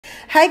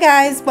Hi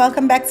guys,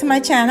 welcome back to my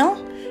channel.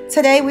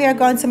 Today we are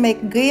going to make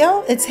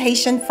griot. It's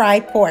Haitian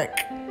fried pork.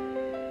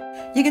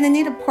 You're going to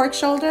need a pork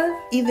shoulder.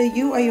 Either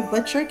you or your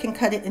butcher can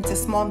cut it into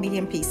small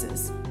medium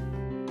pieces.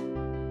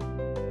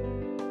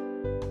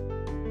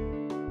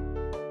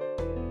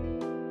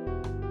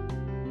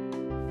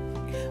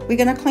 We're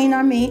going to clean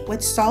our meat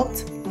with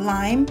salt,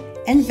 lime,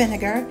 and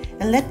vinegar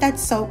and let that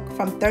soak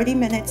from 30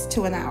 minutes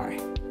to an hour.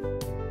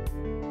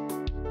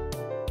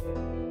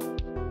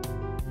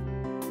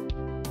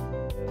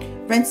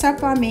 Rinse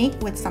up our meat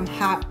with some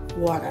hot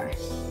water.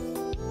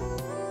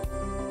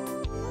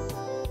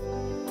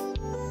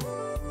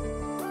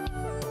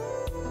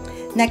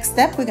 Next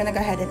step, we're gonna go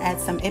ahead and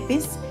add some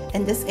epis.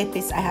 In this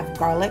epis, I have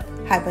garlic,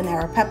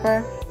 habanero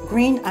pepper,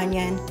 green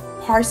onion,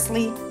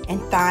 parsley,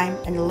 and thyme,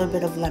 and a little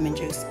bit of lemon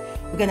juice.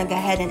 We're gonna go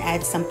ahead and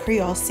add some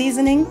Creole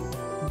seasoning,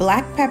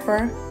 black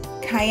pepper,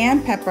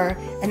 cayenne pepper,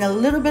 and a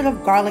little bit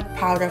of garlic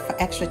powder for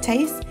extra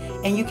taste,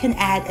 and you can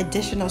add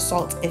additional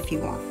salt if you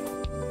want.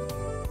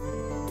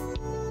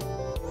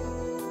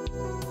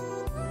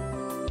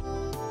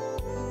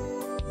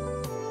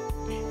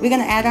 We're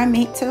gonna add our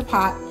meat to the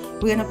pot.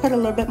 We're gonna put a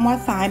little bit more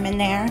thyme in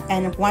there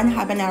and 1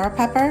 habanero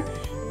pepper.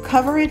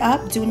 Cover it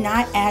up, do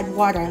not add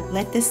water.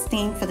 Let this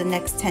steam for the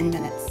next 10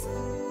 minutes.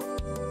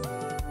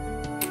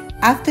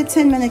 After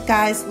 10 minutes,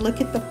 guys,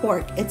 look at the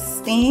pork. It's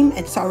steamed,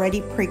 it's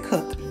already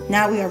pre-cooked.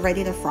 Now we are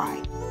ready to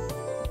fry.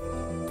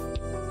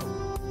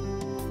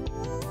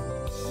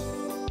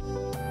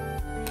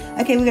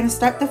 Okay, we're gonna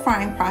start the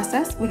frying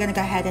process. We're gonna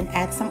go ahead and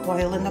add some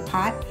oil in the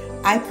pot.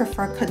 I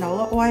prefer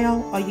canola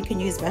oil, or you can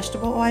use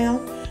vegetable oil.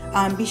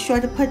 Be sure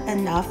to put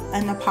enough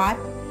in the pot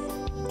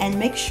and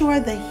make sure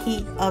the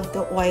heat of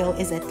the oil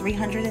is at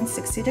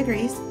 360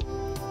 degrees.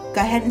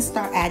 Go ahead and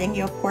start adding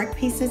your pork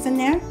pieces in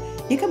there.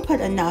 You can put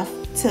enough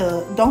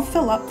to, don't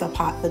fill up the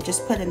pot, but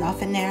just put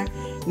enough in there.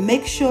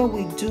 Make sure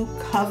we do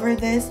cover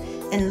this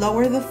and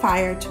lower the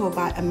fire to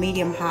about a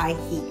medium-high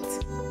heat.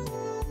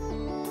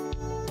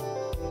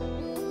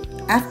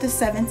 After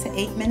 7 to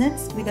 8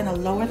 minutes, we're gonna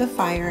lower the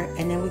fire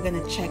and then we're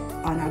gonna check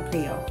on our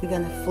griot. We're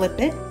gonna flip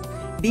it.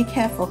 Be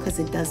careful because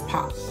it does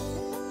pop.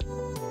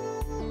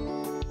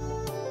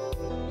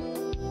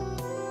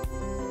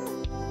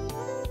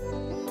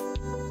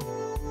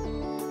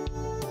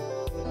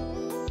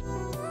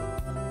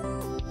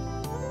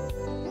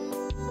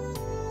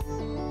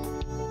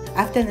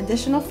 After an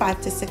additional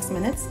 5 to 6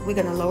 minutes, we're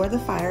gonna lower the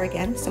fire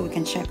again so we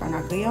can check on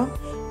our griot.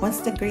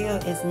 Once the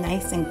griot is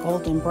nice and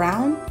golden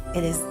brown,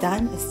 it is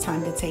done. It's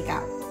time to take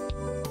out.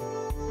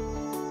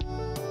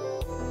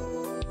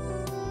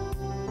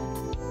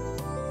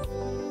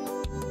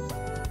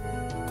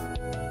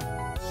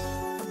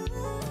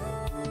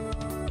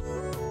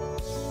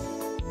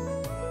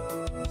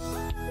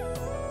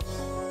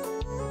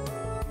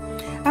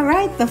 All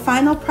right, the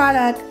final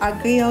product, our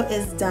griot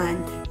is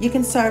done. You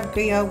can serve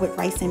griot with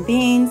rice and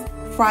beans,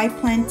 fried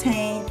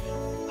plantain,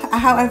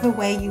 however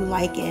way you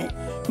like it.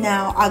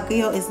 Now, our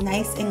griot is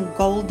nice and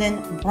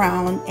golden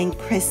brown and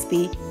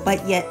crispy,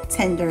 but yet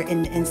tender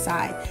in the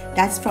inside.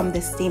 That's from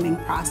the steaming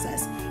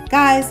process.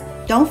 Guys,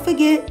 don't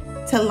forget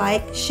to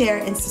like, share,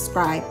 and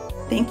subscribe.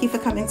 Thank you for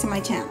coming to my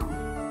channel.